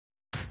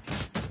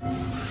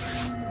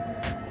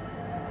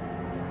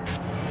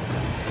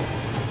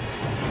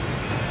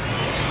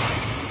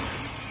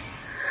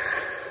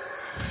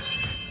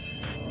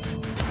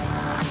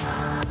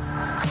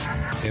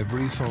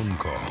Every phone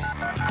call,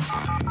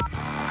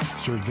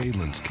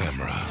 surveillance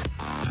camera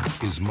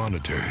is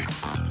monitored.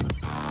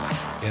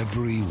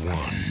 Every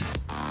one,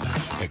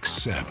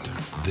 except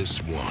this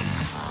one.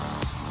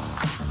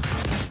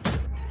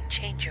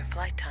 Change your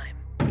flight time.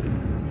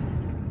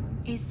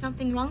 Is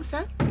something wrong,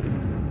 sir?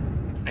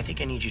 I think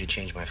I need you to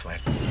change my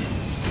flight.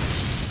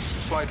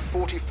 Flight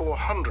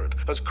 4400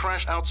 has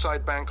crashed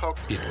outside Bangkok.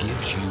 It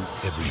gives you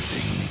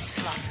everything.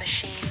 Slot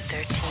machine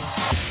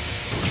 13.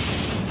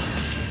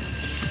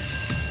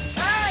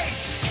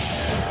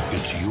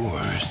 It's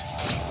yours.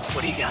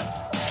 What do you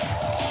got?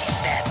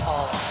 Bad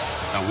ball.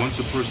 Now, once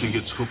a person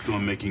gets hooked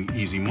on making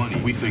easy money,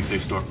 we think they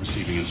start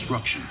receiving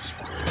instructions.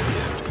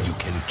 If you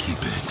can keep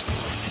it.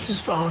 It's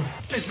his phone.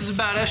 This is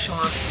about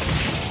Echelon.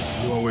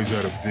 You always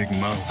had a big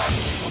mouth.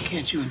 Well,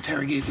 can't you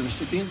interrogate the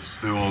recipients?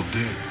 They're all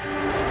dead.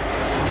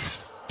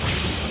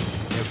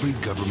 Every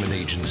government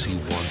agency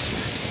wants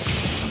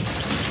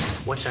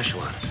it. What's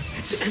Echelon?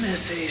 It's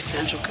NSA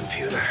central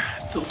computer.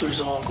 Filters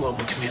all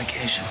global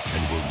communication.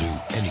 And will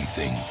do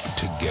anything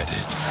to get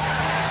it.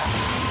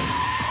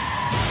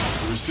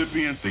 The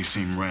recipients, they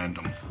seem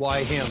random.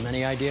 Why him?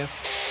 Any idea?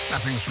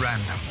 Nothing's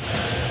random.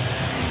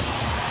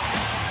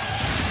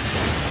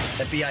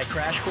 FBI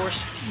crash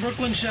course?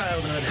 Brooklyn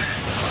childhood.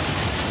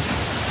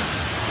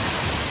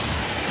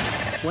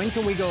 When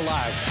can we go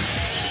live?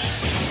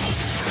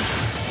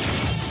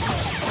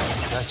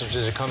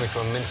 Messages are coming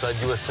from inside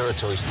U.S.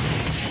 territories.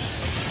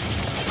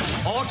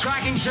 All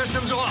tracking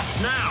systems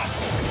off, now!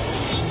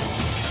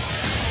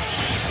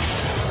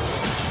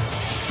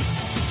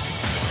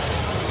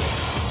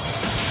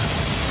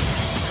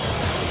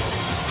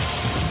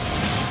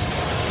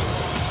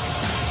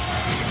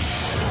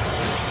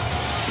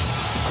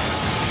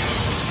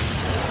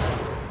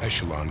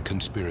 Echelon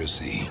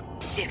conspiracy.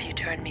 If you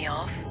turn me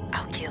off,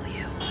 I'll kill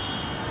you.